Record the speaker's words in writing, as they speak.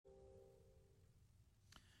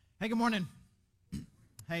Hey, good morning.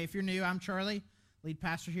 Hey, if you're new, I'm Charlie, lead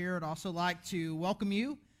pastor here. I'd also like to welcome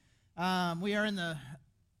you. We are in the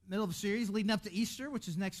middle of a series leading up to Easter, which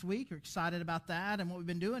is next week. We're excited about that, and what we've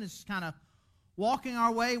been doing is just kind of walking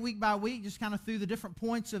our way week by week, just kind of through the different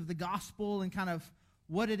points of the gospel and kind of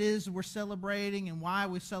what it is we're celebrating and why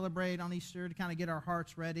we celebrate on Easter to kind of get our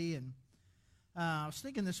hearts ready. And I was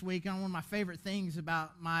thinking this week on one of my favorite things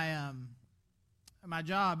about my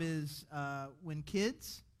job is when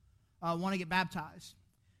kids want to get baptized.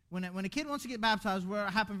 When a kid wants to get baptized,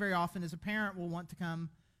 what happens very often is a parent will want to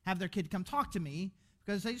have their kid come talk to me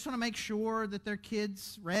because they just want to make sure that their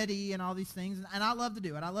kid's ready and all these things. And I love to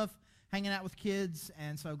do it. I love hanging out with kids,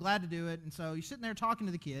 and so glad to do it. And so you're sitting there talking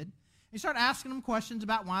to the kid. And you start asking them questions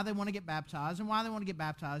about why they want to get baptized and why they want to get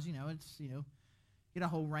baptized. Get a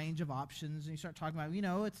whole range of options. And you start talking about,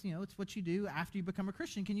 it's what you do after you become a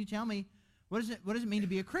Christian. Can you tell me, what does it mean to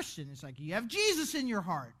be a Christian? It's like, you have Jesus in your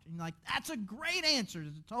heart. And you're like, that's a great answer.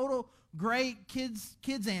 It's a total great kids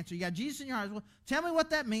answer. You got Jesus in your heart. Well, tell me what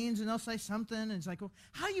that means. And they'll say something. And it's like, well,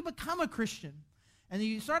 how do you become a Christian? And then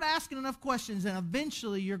you start asking enough questions, and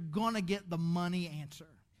eventually you're going to get the money answer,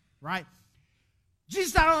 right?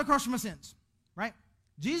 Jesus died on the cross for my sins, right?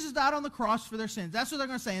 Jesus died on the cross for their sins. That's what they're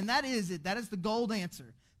going to say, and that is it. That is the gold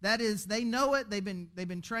answer. That is, they know it. They've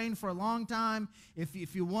been trained for a long time.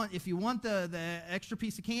 If you want the extra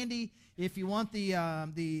piece of candy, if you want the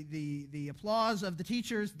applause of the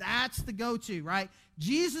teachers, that's the go-to, right?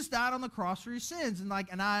 Jesus died on the cross for your sins, and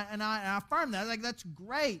I affirm that. Like, that's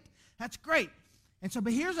great. That's great. And so,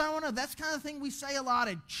 but here's what I want to. That's kind of thing we say a lot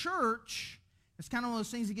at church. It's kind of one of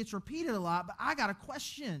those things that gets repeated a lot. But I got a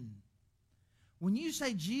question. When you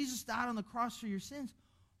say Jesus died on the cross for your sins,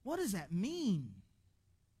 what does that mean?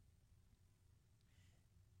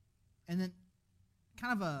 And then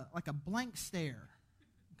kind of a blank stare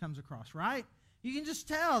comes across, right? You can just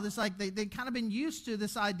tell this, like they've kind of been used to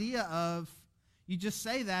this idea of you just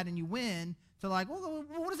say that and you win, to like, well,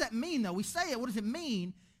 what does that mean though? We say it, what does it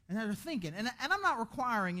mean? And they're thinking, and I'm not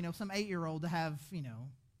requiring, some 8-year-old to have,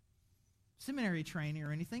 seminary training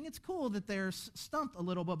or anything. It's cool that they're stumped a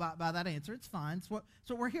little bit by that answer. It's fine. It's what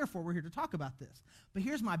we're here for. We're here to talk about this. But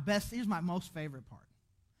here's my most favorite part.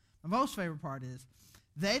 My most favorite part is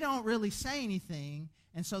they don't really say anything,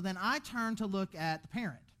 and so then I turn to look at the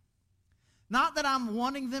parent. Not that I'm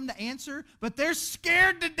wanting them to answer, but they're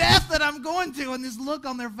scared to death that I'm going to, and this look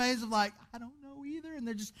on their face of like, I don't know either, and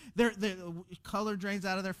the color drains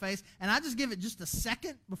out of their face, and I just give it just a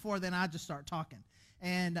second before then I just start talking.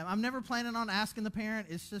 And I'm never planning on asking the parent.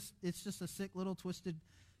 It's just a sick little twisted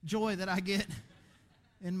joy that I get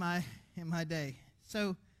in my day.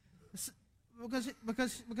 So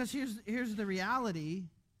because here's the reality.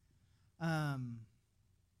 That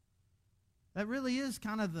really is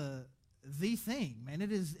kind of the thing, man.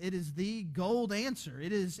 It is the gold answer.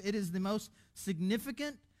 It is the most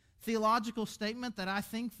significant theological statement that I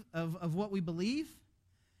think of what we believe.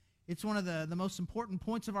 It's one of the most important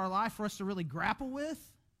points of our life for us to really grapple with.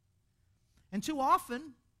 And too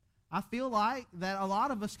often, I feel like that a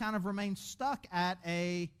lot of us kind of remain stuck at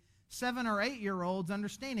a 7 or 8-year-old's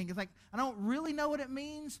understanding. It's like, I don't really know what it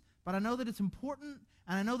means, but I know that it's important,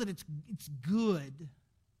 and I know that it's good.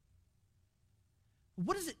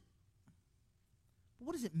 What does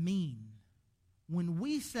it mean when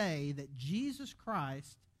we say that Jesus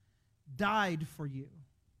Christ died for you?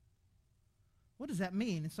 What does that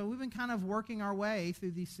mean? And so we've been kind of working our way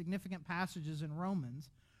through these significant passages in Romans.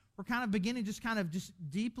 We're kind of beginning just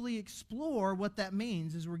deeply explore what that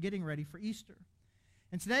means as we're getting ready for Easter.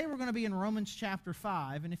 And today we're going to be in Romans chapter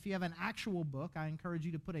 5. And if you have an actual book, I encourage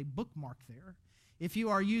you to put a bookmark there. If you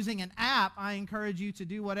are using an app, I encourage you to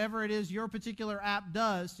do whatever it is your particular app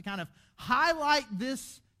does to kind of highlight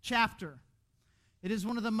this chapter. It is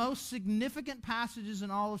one of the most significant passages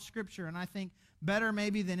in all of Scripture, and I think better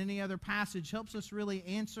maybe than any other passage helps us really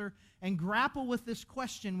answer and grapple with this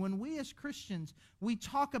question. When we as Christians, we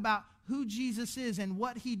talk about who Jesus is and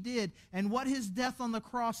what he did and what his death on the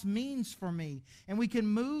cross means for me, and we can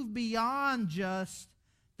move beyond just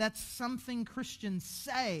that's something Christians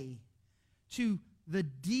say to the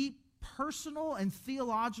deep personal and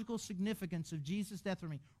theological significance of Jesus' death for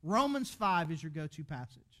me. Romans 5 is your go-to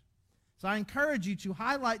passage. So I encourage you to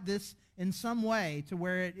highlight this in some way to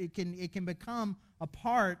where it can become a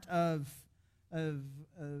part of the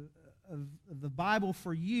Bible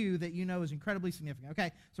for you that you know is incredibly significant.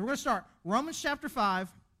 Okay, so we're going to start Romans chapter 5,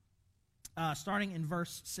 starting in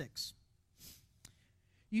verse 6.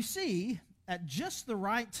 You see, at just the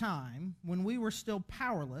right time, when we were still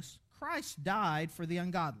powerless, Christ died for the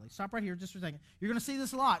ungodly. Stop right here just for a second. You're going to see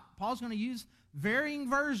this a lot. Paul's going to use varying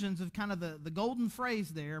versions of kind of the golden phrase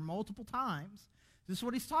there multiple times. This is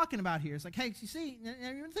what he's talking about here. It's like, hey, you see,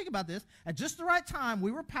 you think about this. At just the right time,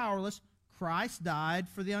 we were powerless. Christ died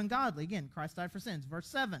for the ungodly. Again, Christ died for sins. Verse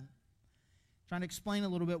 7. Trying to explain a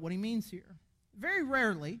little bit what he means here. Very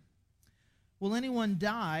rarely will anyone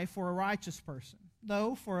die for a righteous person,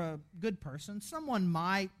 though for a good person, someone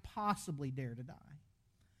might possibly dare to die.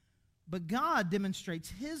 But God demonstrates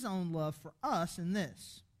his own love for us in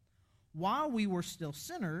this. While we were still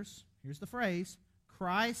sinners, here's the phrase,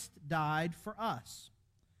 Christ died for us.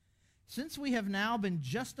 Since we have now been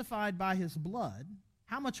justified by his blood,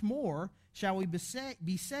 how much more shall we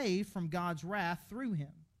be saved from God's wrath through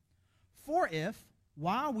him? For if,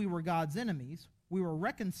 while we were God's enemies, we were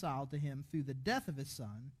reconciled to him through the death of his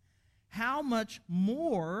Son, how much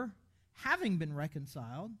more, having been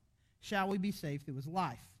reconciled, shall we be saved through his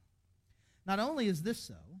life? Not only is this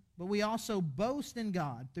so, but we also boast in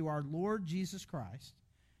God through our Lord Jesus Christ,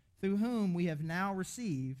 through whom we have now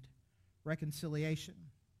received reconciliation.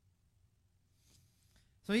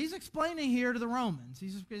 So he's explaining here to the Romans.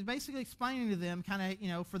 He's basically explaining to them kind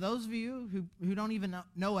of, for those of you who don't even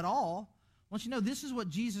know at all, I want you to know this is what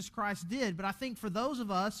Jesus Christ did. But I think for those of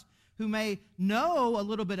us who may know a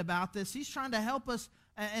little bit about this, he's trying to help us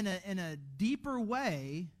in a deeper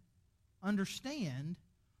way understand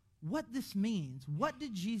what this means. What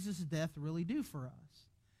did Jesus' death really do for us?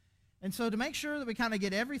 And so to make sure that we kind of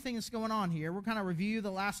get everything that's going on here, we'll kind of review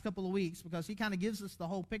the last couple of weeks because he kind of gives us the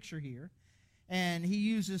whole picture here. And he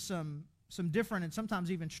uses some different and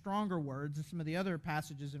sometimes even stronger words than some of the other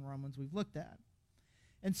passages in Romans we've looked at.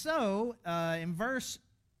 And so in verse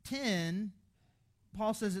 10,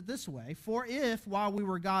 Paul says it this way, for if while we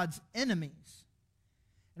were God's enemies,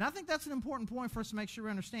 and I think that's an important point for us to make sure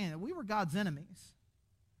we understand that we were God's enemies.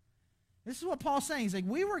 This is what Paul's saying. He's like,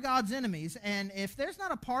 we were God's enemies, and if there's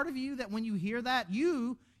not a part of you that when you hear that,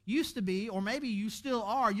 you used to be, or maybe you still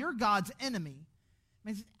are, you're God's enemy. I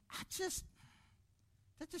mean,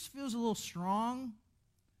 that just feels a little strong,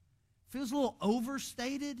 feels a little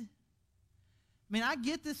overstated. I mean, I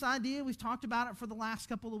get this idea. We've talked about it for the last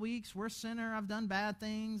couple of weeks. We're a sinner. I've done bad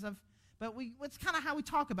things. But it's kind of how we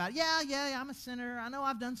talk about it. Yeah, I'm a sinner. I know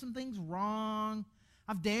I've done some things wrong.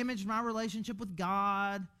 I've damaged my relationship with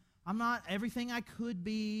God. I'm not everything I could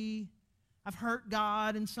be. I've hurt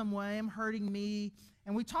God in some way. I'm hurting me.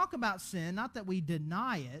 And we talk about sin, not that we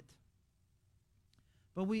deny it,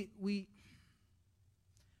 but we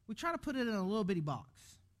try to put it in a little bitty box.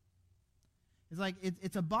 It's like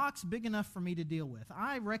it's a box big enough for me to deal with.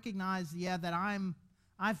 I recognize, that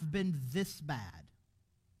I've been this bad.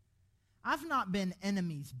 I've not been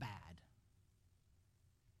enemies bad.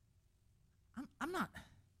 I'm not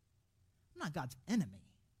God's enemy.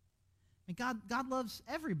 I mean, God loves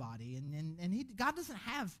everybody, and God doesn't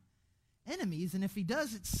have enemies, and if he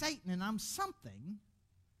does, it's Satan, and I'm something,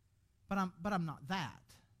 but I'm not that.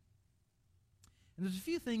 And there's a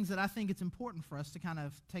few things that I think it's important for us to kind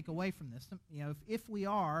of take away from this. If we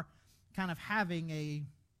are kind of having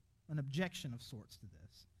an objection of sorts to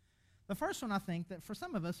this. The first one, I think that for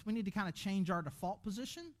some of us, we need to kind of change our default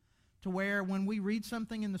position to where when we read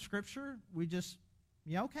something in the Scripture, we just,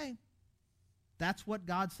 okay, that's what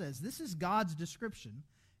God says. This is God's description,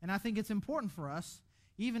 and I think it's important for us,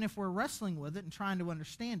 even if we're wrestling with it and trying to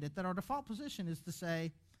understand it, that our default position is to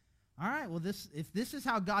say, all right, well, if this is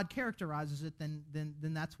how God characterizes it, then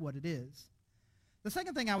that's what it is. The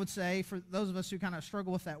second thing I would say for those of us who kind of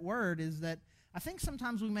struggle with that word is that I think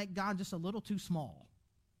sometimes we make God just a little too small.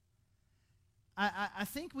 I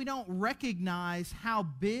think we don't recognize how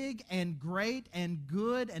big and great and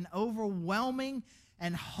good and overwhelming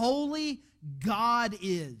and holy God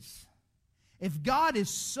is. If God is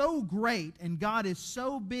so great and God is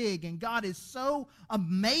so big and God is so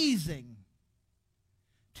amazing,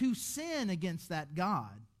 to sin against that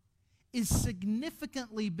God is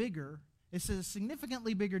significantly bigger. It's a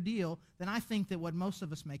significantly bigger deal than I think that what most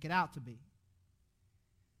of us make it out to be.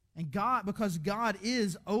 And because God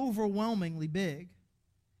is overwhelmingly big.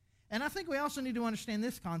 And I think we also need to understand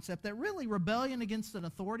this concept that really rebellion against an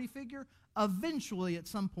authority figure eventually at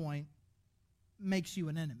some point makes you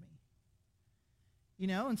an enemy.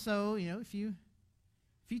 And so, if you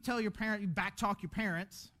tell your parent, you backtalk your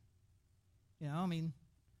parents, they're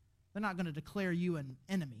not going to declare you an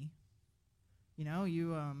enemy. You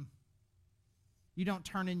don't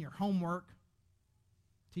turn in your homework.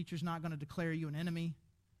 Teacher's not going to declare you an enemy.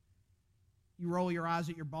 You roll your eyes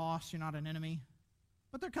at your boss, you're not an enemy.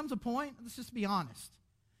 But there comes a point, let's just be honest.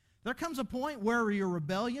 There comes a point where your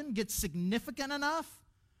rebellion gets significant enough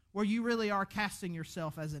where you really are casting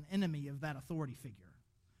yourself as an enemy of that authority figure,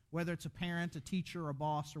 whether it's a parent, a teacher, a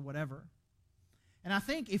boss, or whatever. And I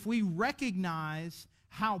think if we recognize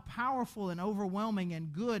how powerful and overwhelming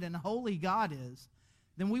and good and holy God is,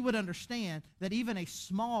 then we would understand that even a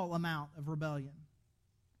small amount of rebellion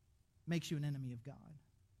makes you an enemy of God.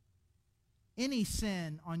 Any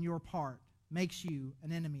sin on your part makes you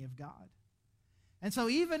an enemy of God. And so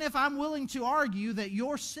even if I'm willing to argue that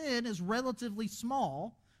your sin is relatively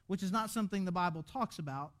small, which is not something the Bible talks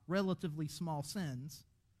about, relatively small sins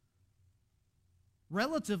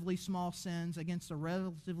against a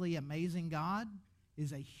relatively amazing God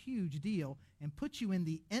is a huge deal and puts you in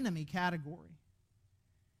the enemy category.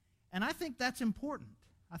 And I think that's important.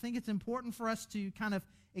 I think it's important for us to kind of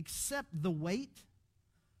accept the weight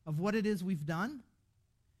of what it is we've done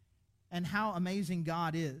and how amazing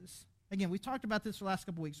God is. Again, we talked about this for the last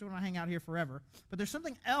couple weeks, so we're going to hang out here forever. But there's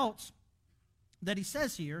something else that he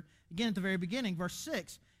says here, again at the very beginning, verse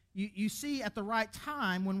 6. You see, at the right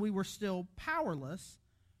time, when we were still powerless,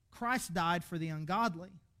 Christ died for the ungodly.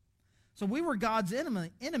 So we were God's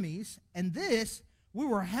enemies, and we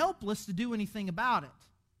were helpless to do anything about it.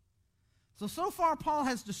 So far, Paul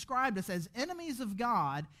has described us as enemies of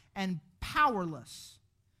God and powerless.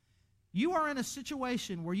 You are in a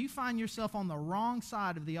situation where you find yourself on the wrong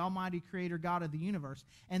side of the almighty creator God of the universe,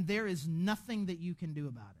 and there is nothing that you can do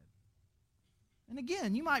about it. And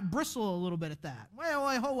again, you might bristle a little bit at that.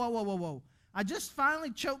 Whoa. I just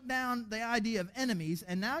finally choked down the idea of enemies,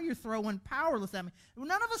 and now you're throwing powerless at me.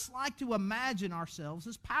 None of us like to imagine ourselves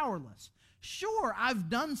as powerless. Sure, I've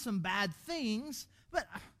done some bad things, but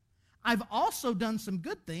I've also done some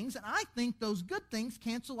good things, and I think those good things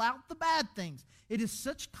cancel out the bad things. It is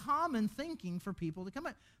such common thinking for people to come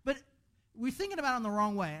in. But we're thinking about it in the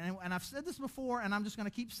wrong way. And I've said this before, and I'm just going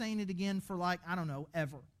to keep saying it again for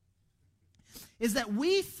ever. Is that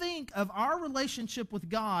we think of our relationship with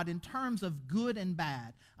God in terms of good and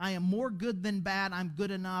bad. I am more good than bad. I'm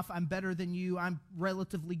good enough. I'm better than you. I'm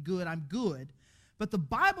relatively good. I'm good. But the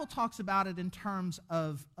Bible talks about it in terms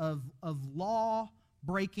of law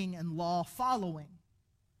breaking and law following.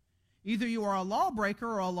 Either you are a lawbreaker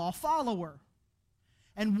or a law follower.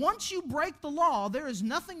 And once you break the law, there is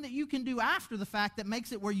nothing that you can do after the fact that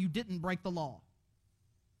makes it where you didn't break the law.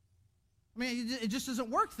 I mean, it just doesn't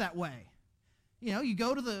work that way. You know, you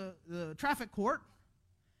go to the traffic court,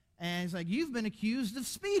 and it's like, you've been accused of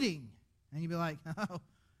speeding. And you'd be like, oh,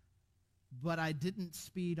 but I didn't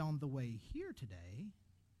speed on the way here today.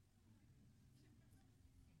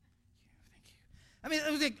 I mean,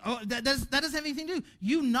 it was like, that doesn't have anything to do.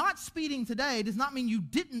 You not speeding today does not mean you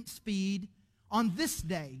didn't speed on this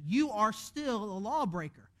day. You are still a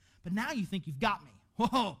lawbreaker. But now you think you've got me.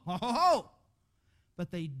 Whoa.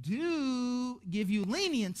 But they do give you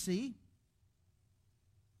leniency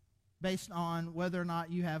based on whether or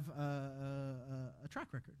not you have a track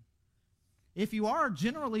record. If you are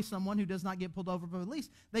generally someone who does not get pulled over by police,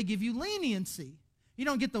 they give you leniency. You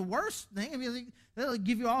don't get the worst thing. I mean, they'll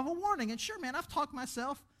give you all a warning. And sure, man, I've talked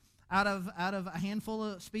myself out of a handful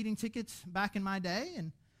of speeding tickets back in my day,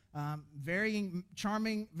 and the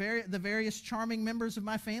various charming members of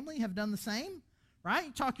my family have done the same, right?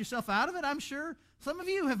 You talk yourself out of it. I'm sure some of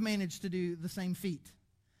you have managed to do the same feat.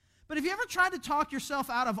 But have you ever tried to talk yourself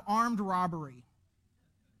out of armed robbery?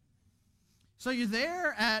 So you're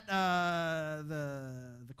there at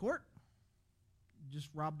the court. You just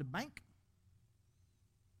robbed a bank.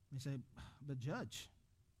 You say, but Judge,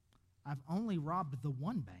 I've only robbed the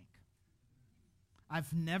one bank.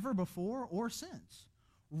 I've never before or since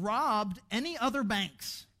robbed any other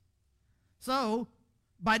banks. So,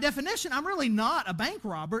 by definition, I'm really not a bank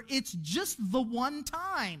robber. It's just the one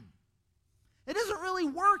time. It doesn't really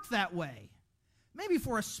work that way. Maybe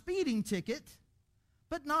for a speeding ticket,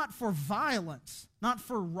 but not for violence, not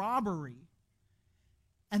for robbery.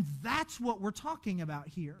 And that's what we're talking about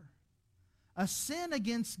here. A sin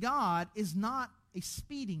against God is not a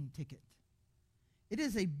speeding ticket. It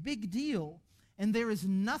is a big deal, and there is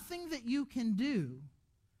nothing that you can do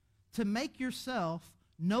to make yourself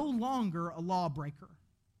no longer a lawbreaker.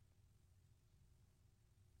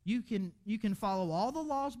 You can follow all the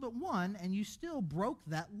laws but one, and you still broke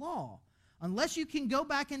that law. Unless you can go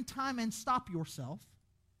back in time and stop yourself,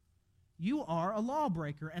 you are a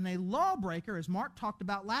lawbreaker. And a lawbreaker, as Mark talked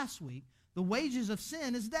about last week, the wages of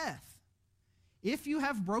sin is death. If you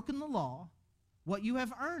have broken the law, what you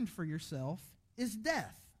have earned for yourself is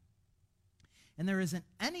death. And there isn't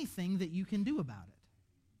anything that you can do about it.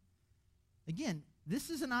 Again, this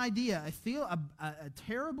is an idea, a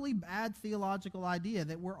terribly bad theological idea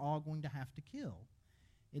that we're all going to have to kill.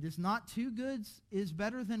 It is not two goods is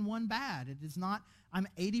better than one bad. It is not, I'm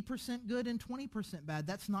 80% good and 20% bad.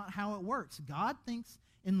 That's not how it works. God thinks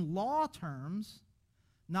in law terms,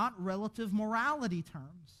 not relative morality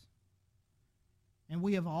terms. And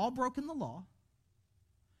we have all broken the law,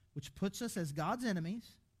 which puts us as God's enemies,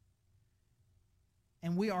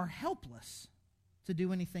 and we are helpless to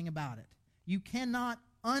do anything about it. You cannot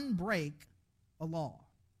unbreak a law.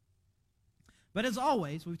 But as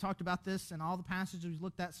always, we've talked about this in all the passages we've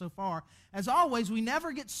looked at so far, as always, we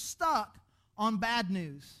never get stuck on bad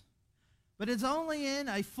news. But it's only in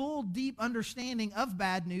a full, deep understanding of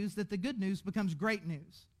bad news that the good news becomes great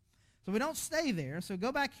news. So we don't stay there. So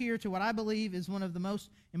go back here to what I believe is one of the most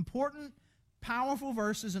important, powerful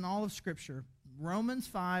verses in all of Scripture, Romans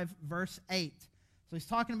 5, verse 8. So he's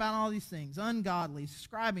talking about all these things, ungodly,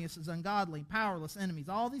 describing us as ungodly, powerless, enemies,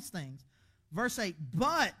 all these things. Verse 8,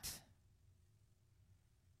 but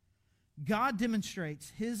God demonstrates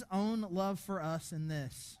his own love for us in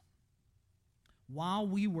this. While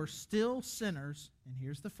we were still sinners, and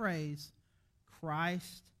here's the phrase,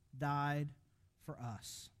 Christ died for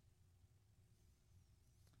us.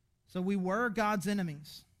 So we were God's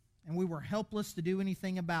enemies, and we were helpless to do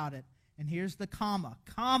anything about it. And here's the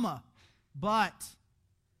comma, but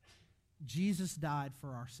Jesus died for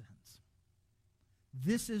our sins.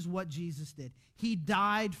 This is what Jesus did. He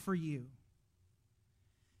died for you.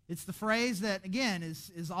 It's the phrase that, again,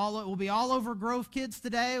 will be all over Grove Kids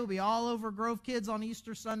today. It will be all over Grove Kids on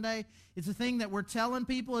Easter Sunday. It's a thing that we're telling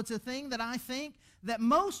people. It's a thing that I think that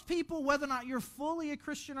most people, whether or not you're fully a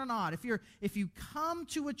Christian or not, if you come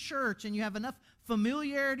to a church and you have enough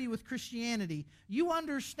familiarity with Christianity, you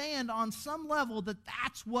understand on some level that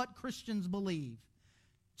that's what Christians believe.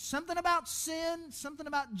 Something about sin, something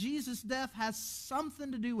about Jesus' death has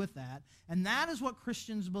something to do with that, and that is what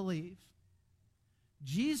Christians believe.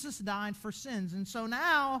 Jesus died for sins. And so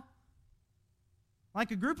now, like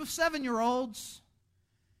a group of 7-year-olds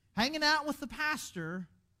hanging out with the pastor,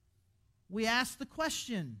 we ask the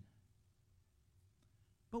question,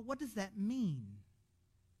 but what does that mean?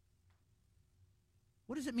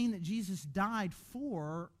 What does it mean that Jesus died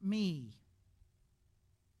for me?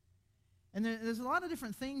 And there's a lot of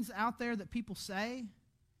different things out there that people say.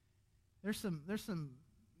 There's some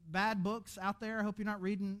bad books out there. I hope you're not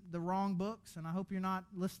reading the wrong books, and I hope you're not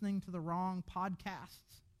listening to the wrong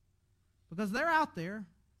podcasts, because they're out there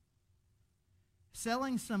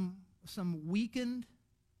selling some weakened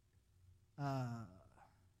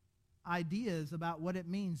ideas about what it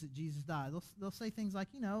means that Jesus died. They'll say things like,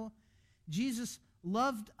 Jesus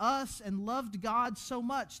loved us and loved God so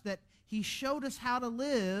much that he showed us how to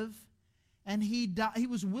live, and he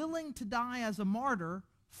was willing to die as a martyr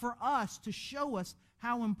for us, to show us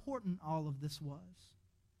how important all of this was.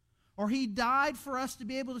 Or he died for us to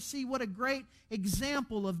be able to see what a great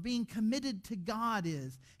example of being committed to God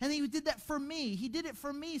is. And he did that for me. He did it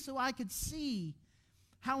for me so I could see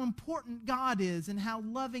how important God is and how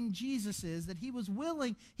loving Jesus is, that he was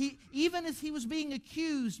willing, even as he was being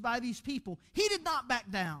accused by these people, he did not back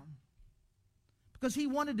down, because he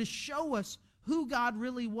wanted to show us who God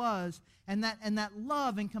really was, and that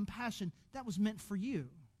love and compassion that was meant for you.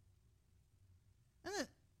 And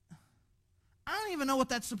I don't even know what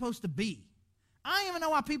that's supposed to be. I don't even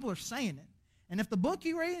know why people are saying it. And if the book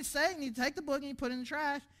you read is saying, you need to take the book and you put it in the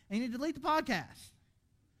trash, and you need to delete the podcast.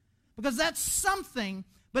 Because that's something,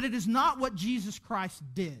 but it is not what Jesus Christ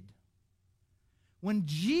did. When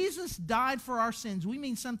Jesus died for our sins, we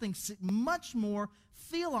mean something much more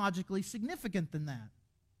theologically significant than that.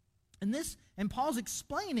 And Paul's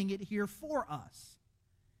explaining it here for us.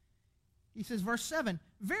 He says, verse 7,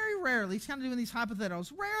 very rarely, he's kind of doing these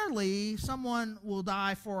hypotheticals, rarely someone will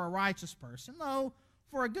die for a righteous person, though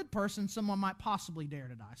for a good person, someone might possibly dare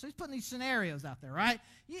to die. So he's putting these scenarios out there, right?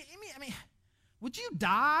 I mean, would you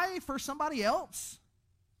die for somebody else?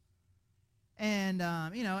 And,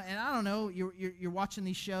 and I don't know, you're watching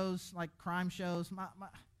these shows, like crime shows.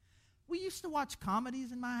 We used to watch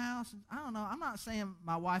comedies in my house. I don't know, I'm not saying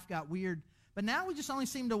my wife got weird, but now we just only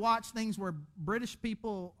seem to watch things where British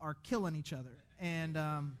people are killing each other. And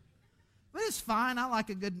but it's fine. I like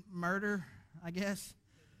a good murder, I guess.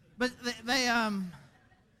 But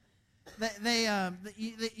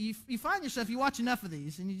you find yourself, you watch enough of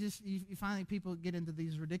these, and you find people get into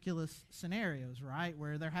these ridiculous scenarios, right,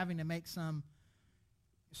 where they're having to make some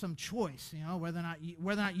choice, whether or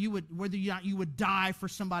not you would die for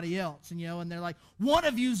somebody else, and they're like, one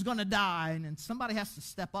of you's going to die, and then somebody has to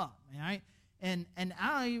step up, right? And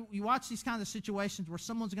you watch these kinds of situations where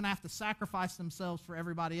someone's going to have to sacrifice themselves for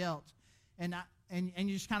everybody else, and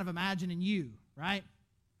you just kind of imagining you, right?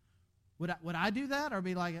 Would I do that, or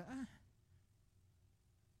be like,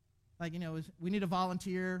 like, we need a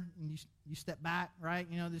volunteer, and you step back, right?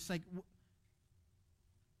 Just like,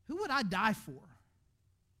 who would I die for?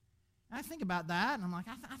 And I think about that, and I'm like,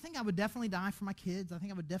 I think I would definitely die for my kids. I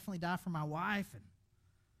think I would definitely die for my wife.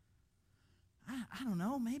 And I don't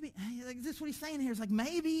know, maybe, like, this is what he's saying here. It's like,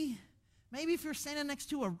 maybe if you're standing next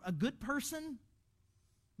to a good person,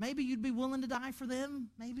 maybe you'd be willing to die for them,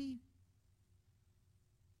 maybe.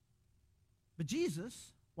 But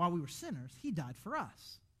Jesus, while we were sinners, he died for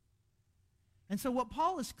us. And so what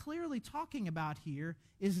Paul is clearly talking about here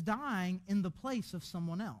is dying in the place of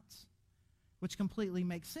someone else, which completely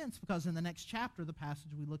makes sense because in the next chapter, the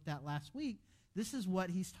passage we looked at last week, this is what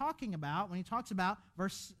he's talking about when he talks about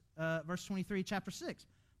verse 23, chapter 6.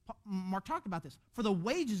 Mark talked about this. For the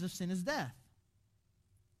wages of sin is death.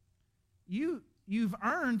 You've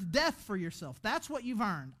earned death for yourself. That's what you've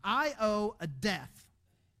earned. I owe a death.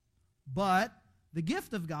 But the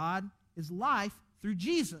gift of God is life through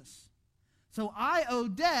Jesus. So I owe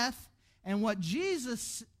death, and what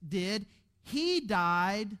Jesus did, he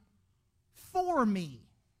died for me.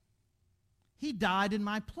 He died in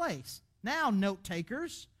my place. Now, note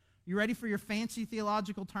takers, you ready for your fancy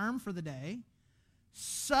theological term for the day?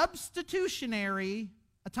 Substitutionary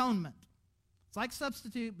atonement. It's like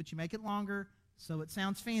substitute, but you make it longer so it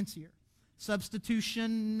sounds fancier.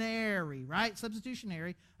 Substitutionary, right?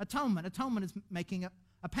 Substitutionary atonement. Atonement is making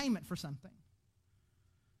a payment for something.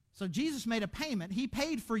 So Jesus made a payment. He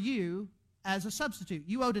paid for you as a substitute.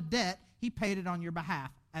 You owed a debt. He paid it on your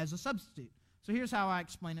behalf as a substitute. So here's how I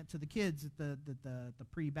explain it to the kids at the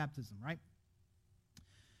pre-baptism, right?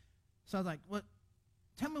 So I was like,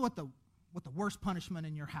 tell me what the worst punishment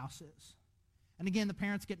in your house is. And again, the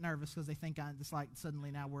parents get nervous because they think it's like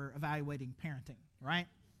suddenly now we're evaluating parenting, right?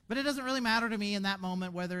 But it doesn't really matter to me in that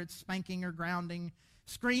moment whether it's spanking or grounding.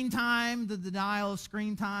 Screen time, the denial of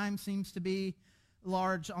screen time seems to be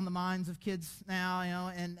large on the minds of kids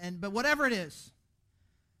now, but whatever it is.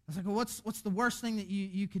 I was like, well, what's the worst thing that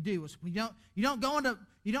you could do? You don't go into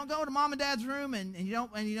mom and dad's room and you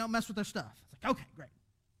don't mess with their stuff. It's like, okay, great.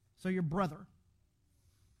 So your brother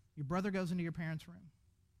goes into your parents' room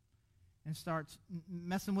and starts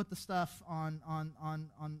messing with the stuff on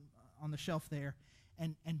the shelf there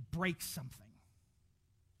and breaks something.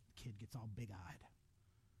 The kid gets all big-eyed.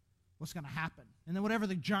 What's going to happen? And then whatever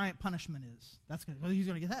the giant punishment is, he's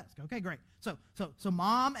going to get that. Okay, great. So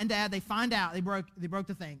mom and dad, they find out they broke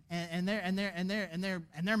the thing, and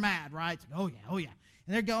they're mad, right? It's like, oh yeah,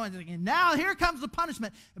 and they're going. And now here comes the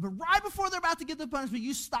punishment. But right before they're about to get the punishment,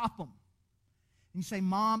 you stop them, and you say,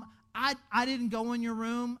 Mom, I didn't go in your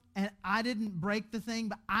room and I didn't break the thing,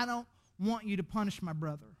 but I don't want you to punish my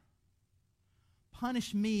brother.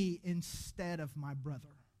 Punish me instead of my brother.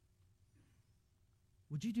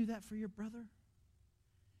 Would you do that for your brother?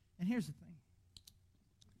 And here's the thing.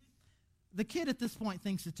 The kid at this point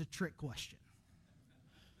thinks it's a trick question,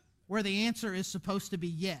 where the answer is supposed to be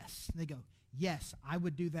yes. They go, yes, I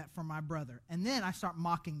would do that for my brother. And then I start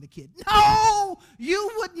mocking the kid. No,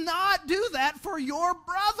 you would not do that for your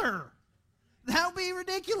brother. That would be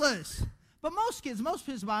ridiculous. But most kids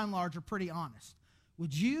by and large are pretty honest.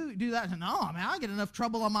 Would you do that? No, I get enough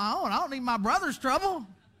trouble on my own. I don't need my brother's trouble.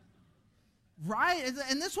 Right?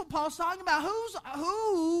 And this is what Paul's talking about.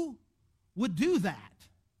 Who would do that?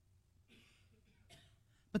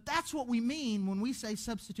 But that's what we mean when we say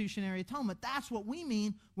substitutionary atonement. That's what we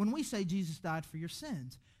mean when we say Jesus died for your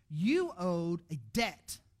sins. You owed a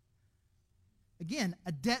debt. Again,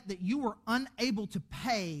 a debt that you were unable to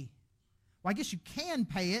pay. Well, I guess you can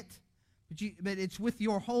pay it, but it's with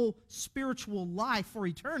your whole spiritual life for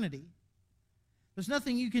eternity. There's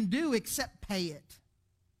nothing you can do except pay it.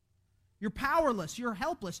 You're powerless. You're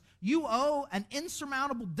helpless. You owe an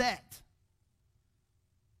insurmountable debt.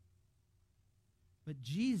 But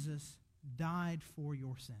Jesus died for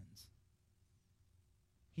your sins.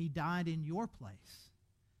 He died in your place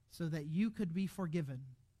so that you could be forgiven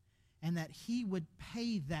and that he would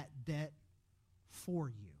pay that debt for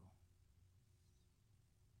you.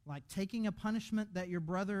 Like taking a punishment that your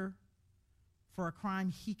brother, for a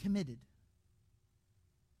crime he committed.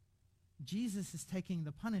 Jesus is taking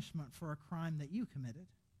the punishment for a crime that you committed.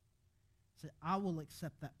 He said, I will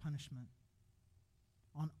accept that punishment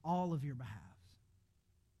on all of your behalves.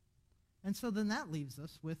 And so then that leaves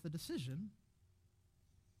us with a decision.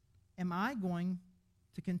 Am I going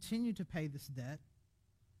to continue to pay this debt,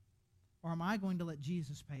 or am I going to let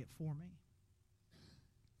Jesus pay it for me?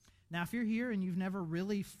 Now, if you're here and you've never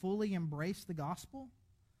really fully embraced the gospel,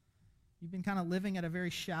 you've been kind of living at a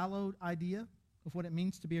very shallow idea of what it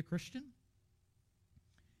means to be a Christian.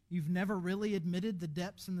 You've never really admitted the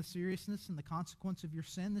depths and the seriousness and the consequence of your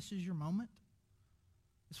sin. This is your moment.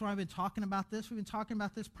 That's why I've been talking about this. We've been talking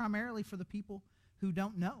about this primarily for the people who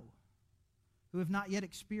don't know, who have not yet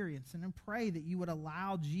experienced. And I pray that you would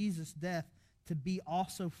allow Jesus' death to be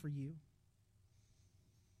also for you.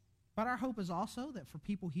 But our hope is also that for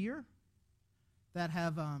people here that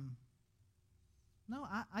have, I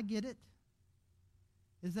get it,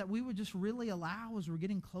 is that we would just really allow, as we're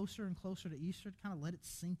getting closer and closer to Easter, to kind of let it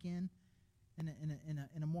sink in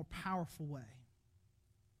a more powerful way.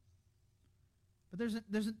 But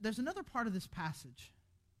there's another part of this passage,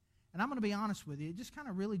 and I'm going to be honest with you, it just kind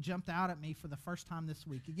of really jumped out at me for the first time this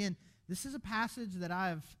week. Again, this is a passage that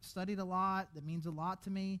I've studied a lot, that means a lot to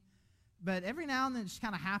me, but every now and then it just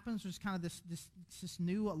kind of happens, there's kind of this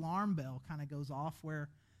new alarm bell kind of goes off where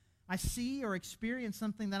I see or experience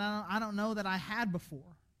something that I don't know that I had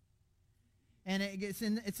before. And it's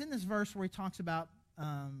in this verse where he talks about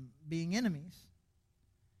being enemies.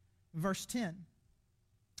 Verse 10.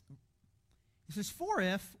 It says, "For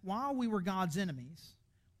if, while we were God's enemies,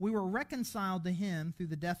 we were reconciled to him through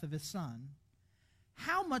the death of his Son,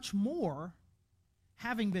 how much more,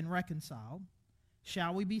 having been reconciled,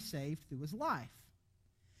 shall we be saved through his life?"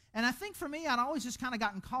 And I think for me, I'd always just kind of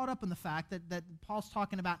gotten caught up in the fact that Paul's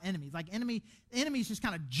talking about enemies. Like enemies just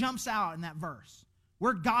kind of jumps out in that verse.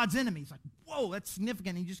 We're God's enemies. Like, whoa, that's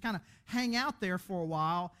significant. And you just kind of hang out there for a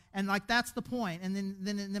while, and like that's the point. And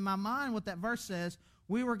then in my mind, what that verse says,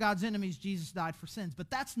 we were God's enemies, Jesus died for sins. But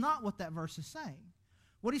that's not what that verse is saying.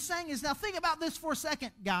 What he's saying is, now think about this for a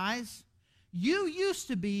second, guys. You used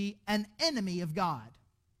to be an enemy of God.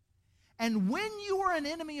 And when you were an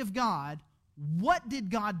enemy of God, what did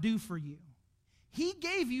God do for you? He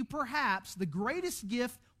gave you perhaps the greatest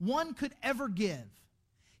gift one could ever give.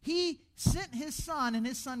 He sent his Son, and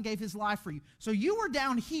his Son gave his life for you. So you were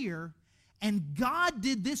down here, and God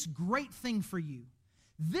did this great thing for you.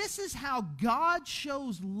 This is how God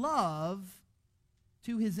shows love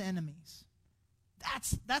to his enemies.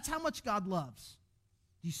 That's how much God loves.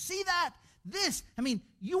 Do you see that?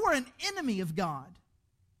 You were an enemy of God,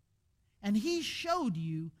 and he showed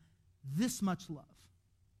you this much love.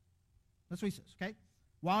 That's what he says, okay?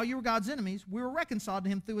 While you were God's enemies, we were reconciled to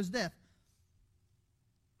him through his death.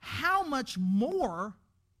 How much more,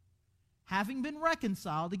 having been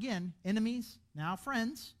reconciled, again, enemies, now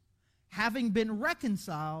friends, having been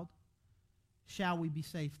reconciled, shall we be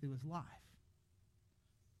saved through his life?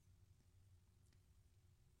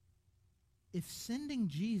 If sending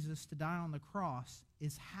Jesus to die on the cross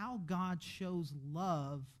is how God shows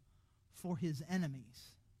love for his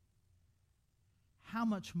enemies, how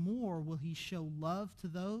much more will he show love to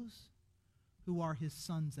those who are his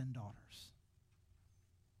sons and daughters?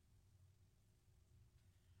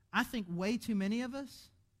 I think way too many of us,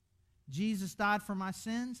 Jesus died for my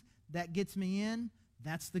sins, that gets me in,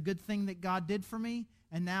 that's the good thing that God did for me,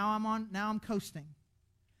 and now I'm coasting.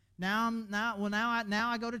 Now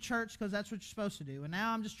I go to church because that's what you're supposed to do, and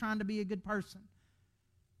now I'm just trying to be a good person.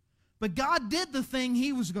 But God did the thing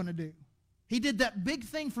he was going to do. He did that big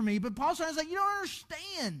thing for me, but Paul's trying to say, you don't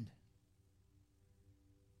understand.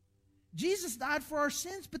 Jesus died for our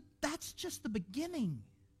sins, but that's just the beginning.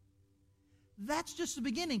 That's just the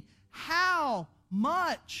beginning. How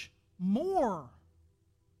much more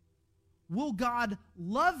will God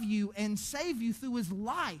love you and save you through his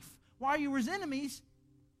life? While you were his enemies,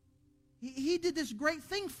 he did this great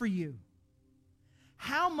thing for you.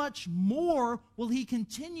 How much more will he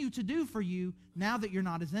continue to do for you now that you're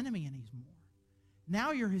not his enemy anymore?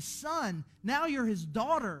 Now you're his son. Now you're his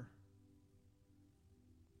daughter.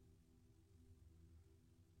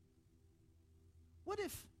 What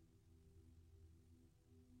if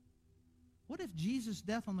Jesus'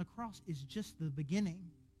 death on the cross is just the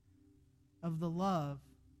beginning of the love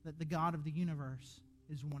that the God of the universe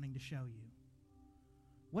is wanting to show you?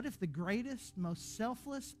 What if the greatest, most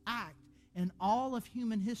selfless act in all of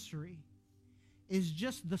human history is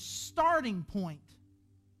just the starting point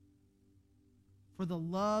for the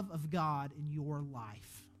love of God in your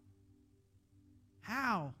life?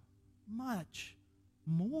 How much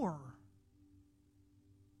more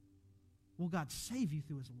will God save you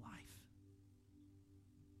through his life?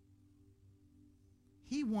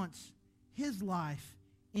 He wants his life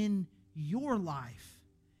in your life.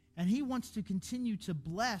 And he wants to continue to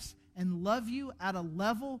bless and love you at a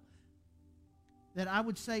level that I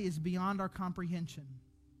would say is beyond our comprehension.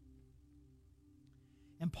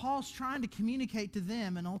 And Paul's trying to communicate to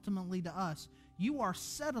them and ultimately to us, you are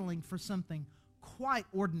settling for something quite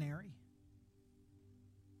ordinary.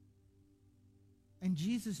 And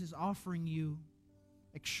Jesus is offering you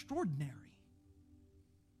extraordinary.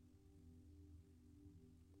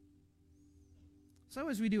 So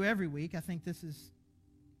as we do every week, I think this is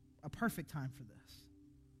a perfect time for this.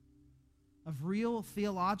 of real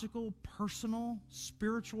theological, personal,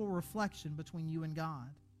 spiritual reflection between you and God,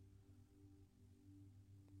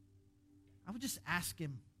 I would just ask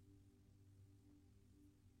him,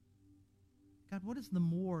 God, what is the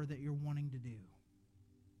more that you're wanting to do?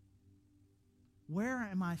 Where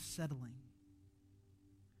am I settling?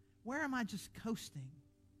 Where am I just coasting?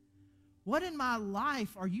 What in my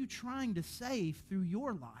life are you trying to save through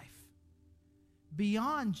your life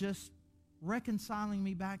beyond just reconciling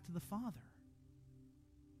me back to the Father?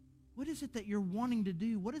 What is it that you're wanting to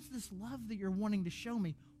do? What is this love that you're wanting to show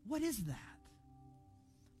me? What is that?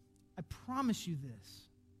 I promise you this.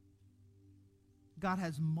 God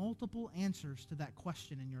has multiple answers to that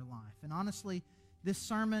question in your life. And honestly, this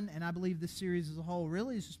sermon, and I believe this series as a whole,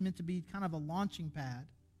 really is just meant to be kind of a launching pad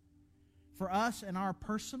for us and our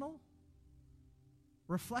personal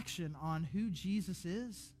reflection on who Jesus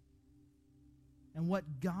is and what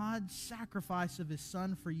God's sacrifice of his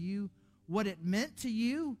Son for you, what it meant to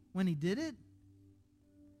you when he did it,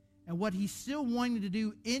 and what he's still wanting to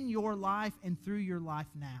do in your life and through your life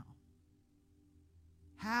now.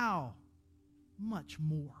 How much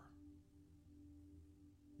more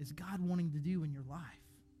is God wanting to do in your life?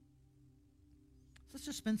 So let's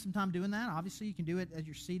just spend some time doing that. Obviously, you can do it at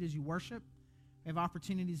your seat as you worship. We have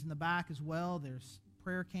opportunities in the back as well. There's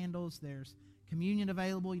prayer candles. There's communion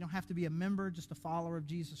available. You don't have to be a member, just a follower of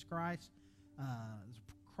Jesus Christ. There's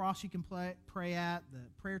a cross you can pray at. The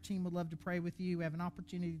prayer team would love to pray with you. We have an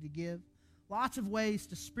opportunity to give. Lots of ways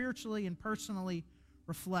to spiritually and personally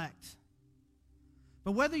reflect.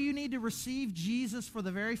 But whether you need to receive Jesus for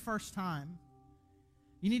the very first time,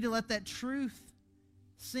 you need to let that truth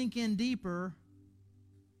sink in deeper,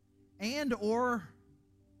 and or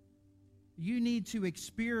you need to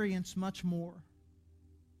experience much more.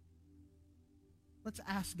 Let's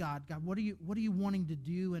ask God, what are you wanting to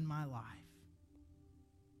do in my life?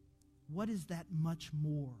 What is that much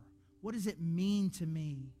more? What does it mean to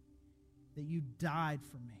me that you died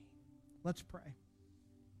for me? Let's pray.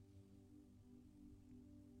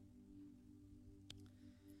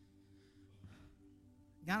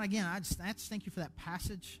 God, again, I just thank you for that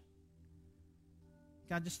passage.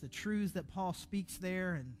 God, just the truths that Paul speaks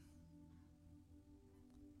there, and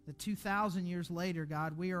that 2,000 years later,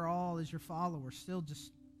 God, we are all, as your followers, still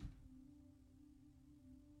just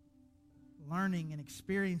learning and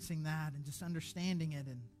experiencing that and just understanding it,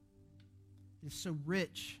 and it's so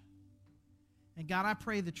rich. And God, I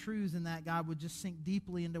pray the truths in that, God, would just sink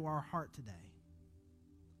deeply into our heart today.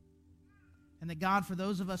 And that, God, for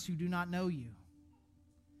those of us who do not know you,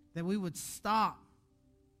 that we would stop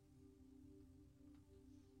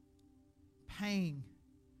paying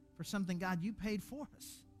for something, God, you paid for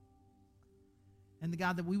us. And,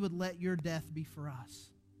 God, that we would let your death be for us.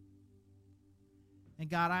 And,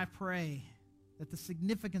 God, I pray that the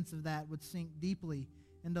significance of that would sink deeply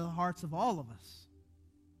into the hearts of all of us.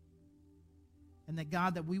 And that,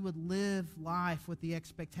 God, that we would live life with the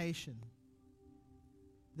expectation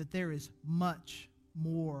that there is much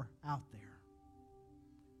more out there.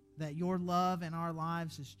 That your love in our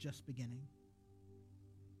lives is just beginning.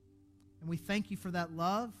 And we thank you for that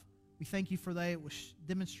love. We thank you for that it was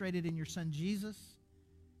demonstrated in your Son Jesus.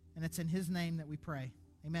 And it's in his name that we pray.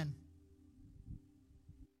 Amen.